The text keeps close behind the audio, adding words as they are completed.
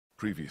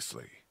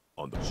Previously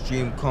on the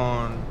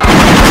StreamCon.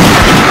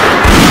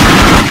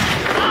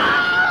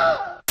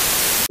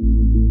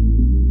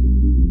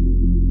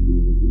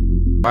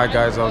 Alright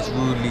guys, I was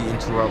rudely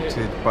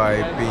interrupted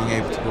by being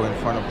able to go in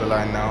front of the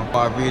line now.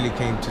 What I really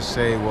came to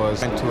say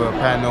was, I went to a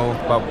panel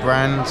about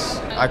brands.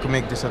 I could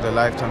make this as a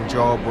lifetime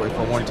job, or if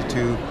I wanted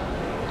to.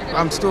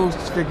 I'm still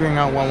figuring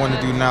out what I want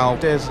to do now.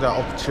 There's the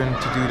option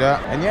to do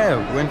that. And yeah,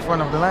 we're in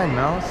front of the line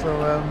now,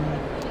 so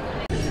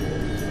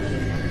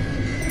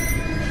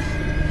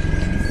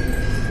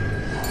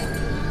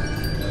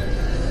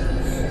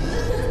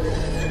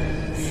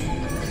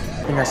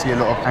I think I see a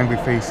lot of angry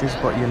faces,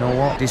 but you know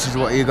what? This is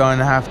what you're going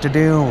to have to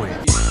deal with.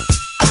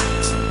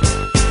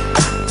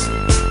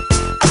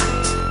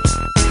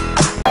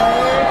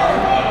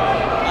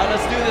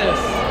 Let's do this.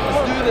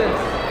 Let's do this.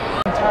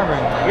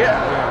 Taryn.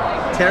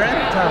 Yeah. Taryn?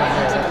 Taryn,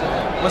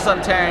 yeah. What's up,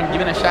 Taryn?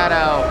 Giving a shout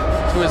out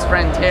to his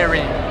friend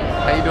Taryn.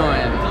 How you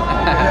doing?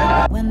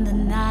 When the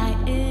night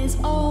is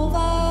over,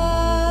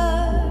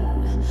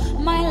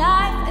 my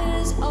life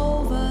is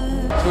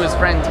over. To his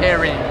friend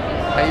Taryn.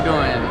 How you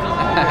doing?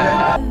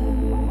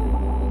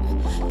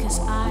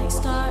 I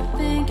start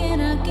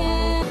thinking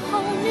again.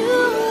 Whole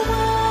new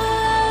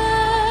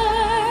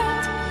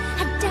world,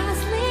 a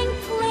dazzling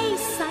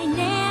place I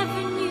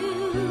never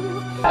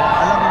knew.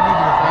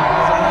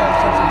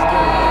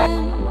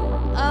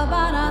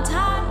 About our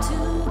time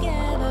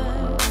together.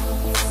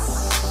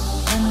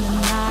 When the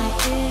night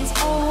is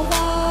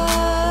over,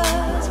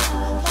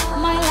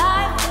 my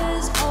life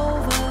is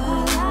over.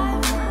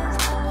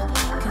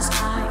 'Cause I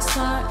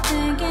start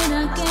thinking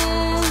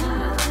again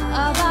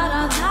about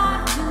our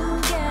time together.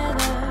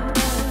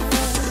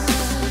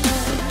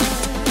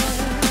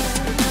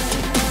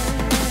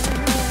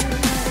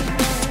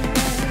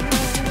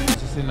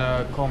 In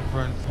a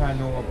conference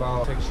panel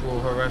about sexual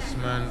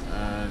harassment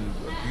and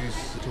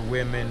abuse to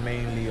women,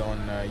 mainly on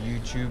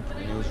YouTube,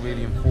 and it was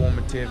really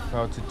informative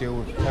how to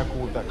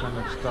tackle that kind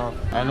of stuff.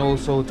 And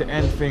also, to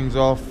end things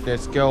off,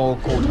 this girl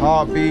called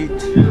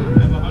Hartbeat.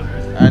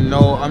 And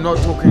no, I'm not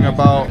talking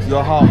about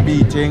your heart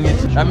beating.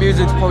 That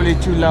music's probably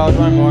too loud.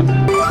 Hang on.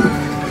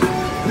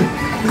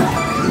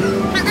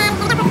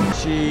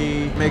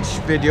 She makes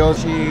videos.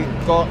 She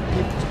got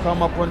people to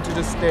come up onto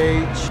the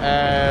stage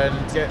and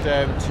get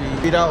them to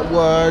read out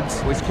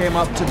words, which came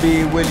up to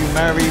be, "Will you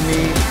marry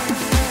me?"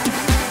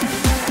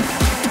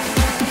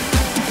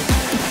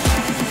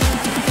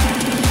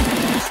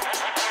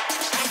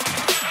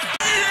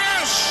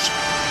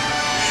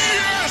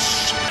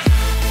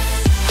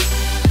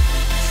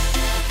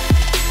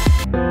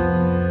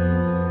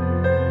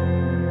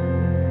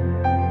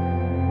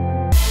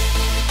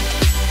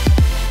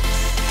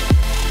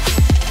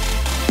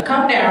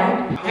 Come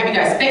down, have you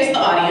guys face the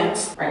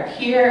audience right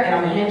here, and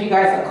I'm gonna hand you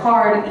guys a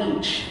card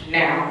each.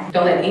 Now,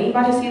 don't let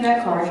anybody see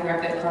that card. You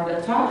grab that card at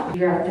the top, you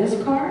grab this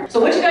card.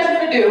 So what you guys are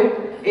gonna do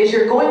is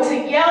you're going to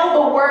yell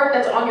the word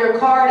that's on your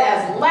card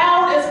as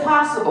loud as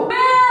possible.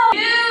 Will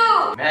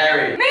you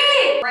Marry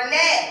me?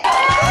 Renee.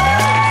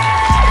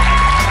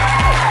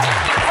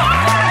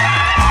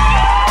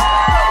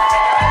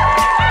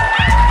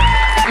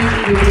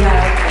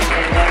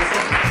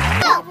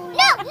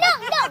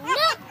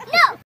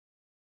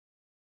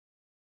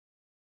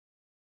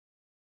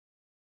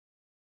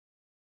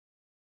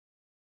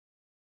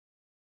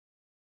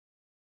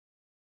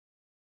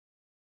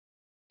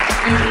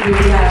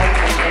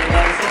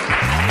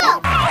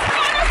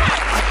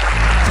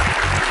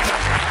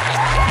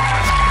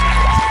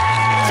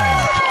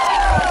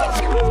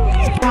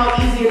 How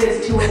easy it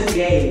is to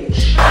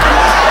engage.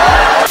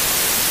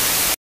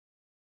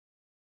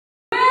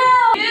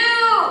 Will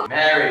you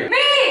Marry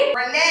me?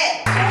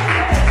 Renee.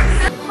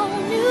 Whole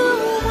new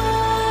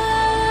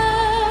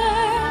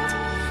world,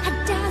 a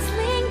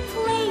dazzling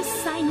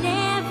place I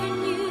never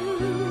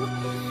knew.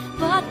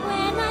 But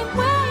when I'm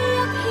way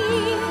up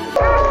here,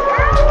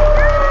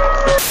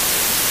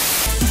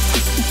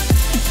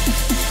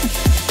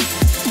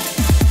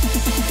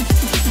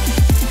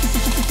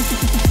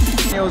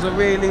 It was a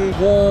really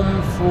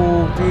warm,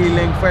 full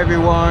feeling for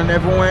everyone.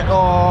 Everyone went,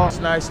 oh, it's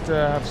nice to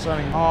have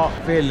something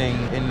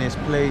heart-filling in this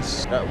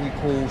place that we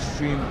call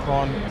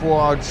StreamCon.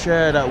 Thought I'd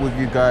share that with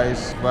you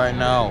guys right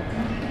now.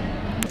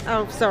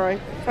 Oh, sorry.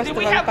 Press Do the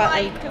we wrong have button.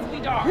 light? Because we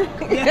dark.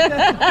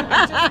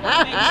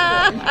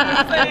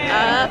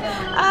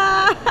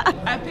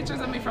 I have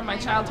pictures of me from my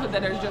childhood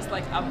that are just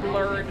like a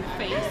blurred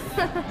face.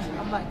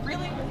 I'm like,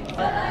 really?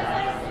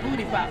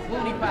 Booty pop,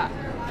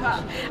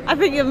 pop. I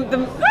think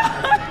the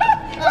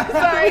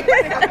Sorry.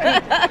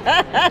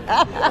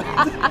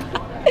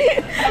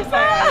 I'm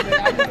sorry.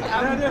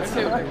 I'm gonna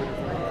stop.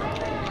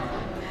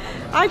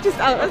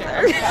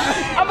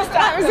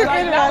 Because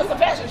that was a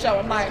fashion show.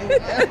 I'm like,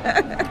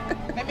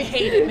 let me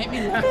hate it. Make me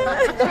not.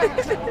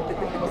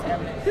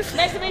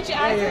 Nice to meet you,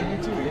 Isaac. Yeah, you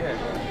too, yeah.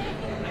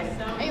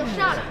 Hey, yo,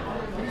 Shauna.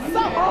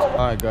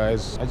 Alright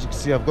guys, as you can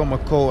see I've got my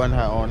coat and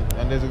hat on,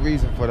 and there's a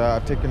reason for that.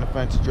 I've taken the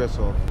fancy dress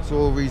off. It's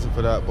all a reason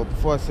for that, but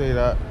before I say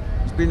that,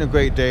 It's been a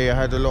great day. I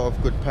had a lot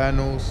of good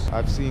panels.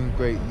 I've seen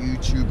great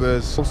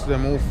YouTubers, most of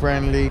them all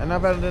friendly, and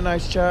I've had a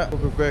nice chat.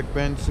 Spoke with Greg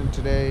Benson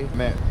today,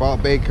 met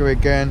Bart Baker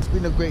again. It's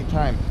been a great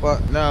time,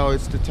 but now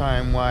it's the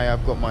time why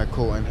I've got my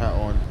coat and hat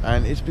on,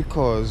 and it's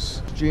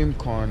because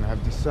StreamCon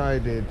have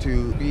decided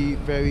to be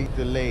very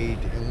delayed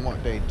in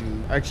what they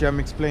do. Actually, I'm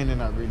explaining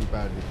that really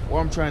badly. What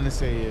I'm trying to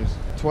say is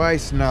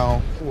twice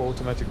now,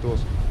 automatic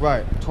doors,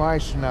 right,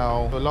 twice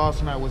now. The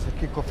last night was the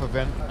kickoff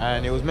event,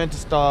 and it was meant to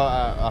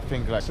start at, I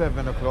think, like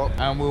 7 o'clock,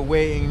 and we're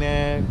waiting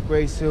there.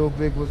 Grace Hill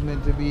Big was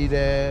meant to be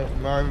there,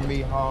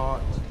 Mary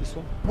Hart, this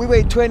one. We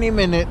wait 20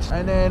 minutes,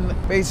 and then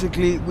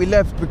basically we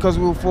left because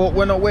we thought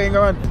we're not waiting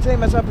around. The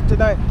same has happened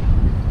tonight.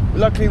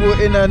 Luckily we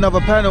were in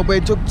another panel, but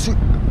it took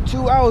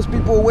two hours.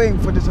 People were waiting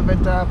for this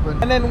event to happen,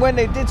 and then when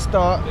they did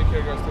start,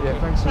 yeah,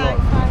 thanks a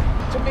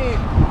lot. To me,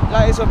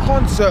 like, it's a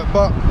concert,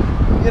 but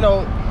you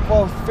know,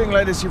 for a thing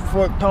like this, you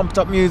throw pumped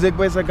up music.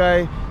 Where's a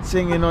guy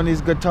singing on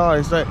his guitar?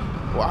 It's like,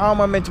 well, how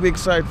am I meant to be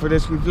excited for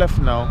this? We've left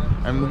now,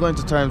 and we're going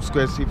to Times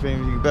Square to see if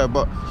anything better.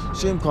 But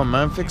StreamCon,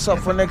 man, fix up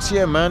for next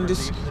year, man.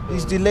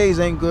 These delays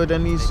ain't good,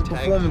 and these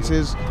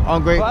performances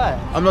aren't great.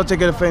 I'm not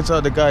taking offense out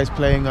of the guys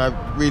playing. I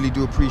really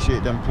do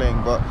appreciate them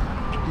playing, but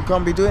you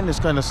can't be doing this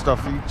kind of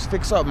stuff. You just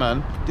fix up,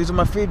 man. These are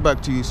my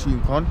feedback to you,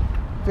 StreamCon.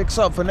 Fix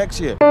up for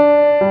next year.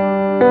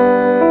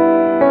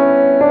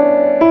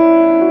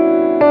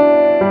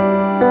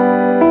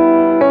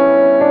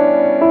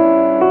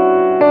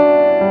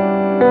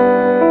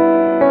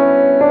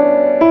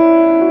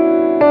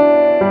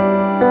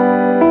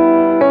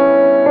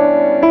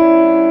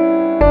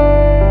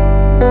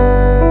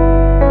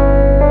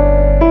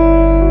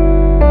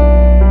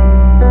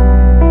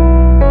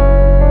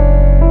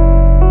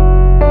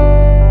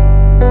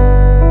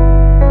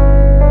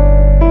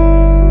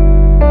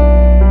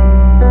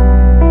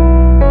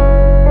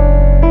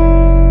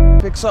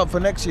 Up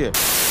for next year.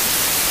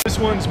 This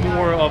one's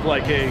more of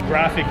like a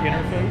graphic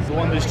interface. The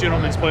one this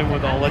gentleman's playing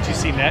with, I'll let you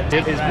see next,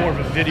 it is more of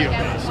a video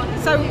based.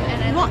 So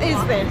what is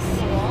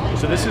this?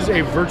 So this is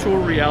a virtual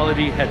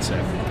reality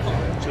headset.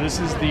 So this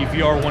is the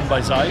VR1 by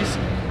Zeiss.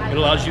 It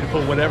allows you to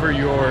put whatever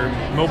your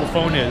mobile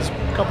phone is,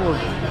 a couple of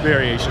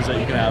variations that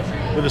you can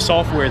have, with a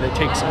software that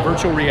takes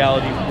virtual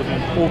reality with a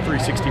full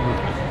 360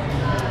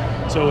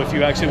 movement. So if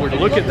you actually were to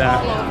look at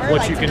that,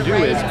 what you can do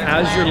is,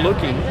 as you're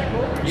looking,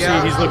 you see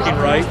he's looking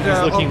right,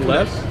 he's looking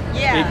left.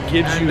 Yeah. It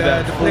gives you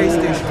that the full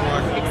PlayStation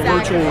one.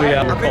 virtual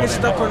reality. I think it's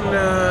stuck on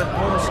the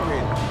home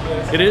screen.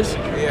 It is?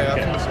 Yeah, I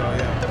think so,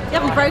 yeah. You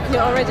haven't broken it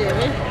already, have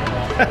you?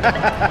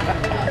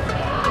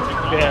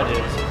 Yeah, it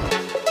is.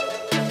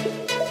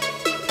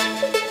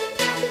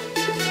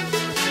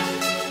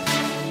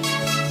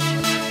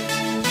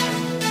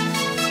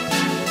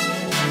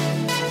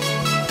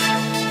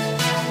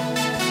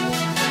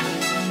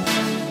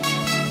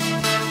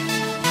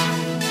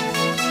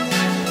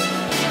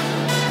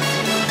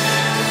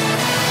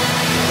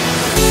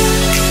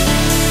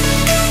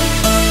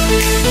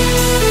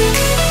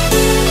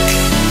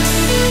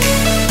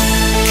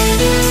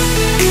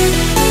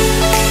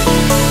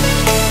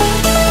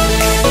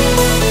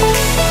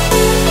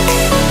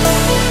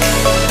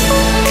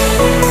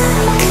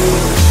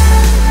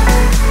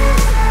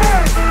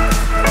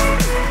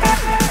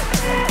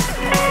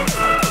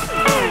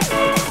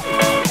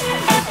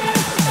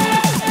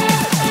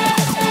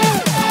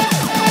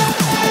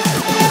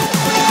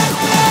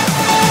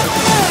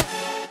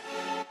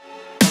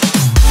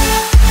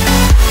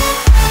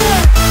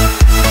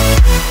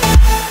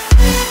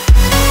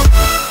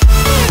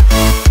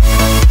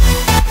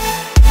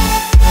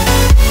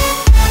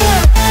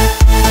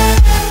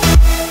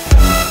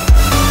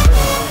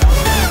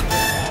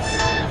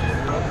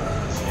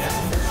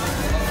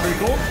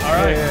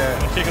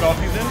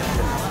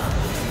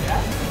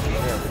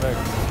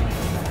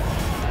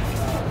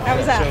 How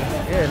was that?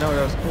 Yeah, no,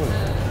 that was cool.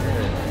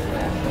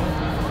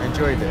 Yeah.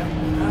 Enjoyed it.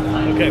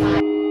 Okay.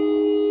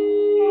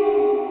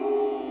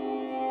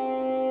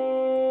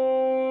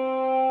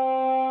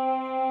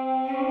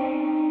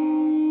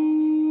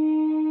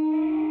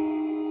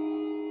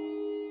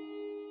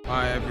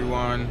 Hi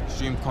everyone,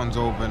 StreamCon's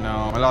over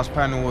now. My last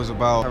panel was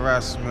about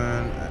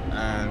harassment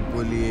and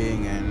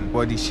bullying and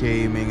body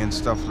shaming and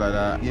stuff like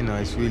that. You know,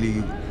 it's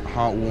really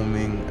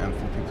heartwarming and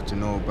for people to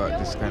know about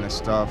this kind of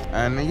stuff.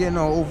 And you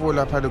know, overall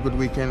I've had a good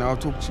weekend. I'll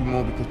talk to you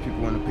more because people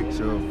want a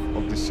picture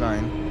of the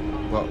sign.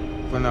 But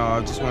for now,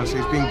 I just want to say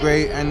it's been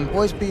great, and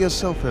always be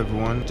yourself,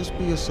 everyone. Just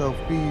be yourself,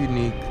 be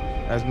unique,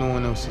 as no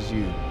one else is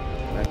you.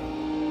 Right?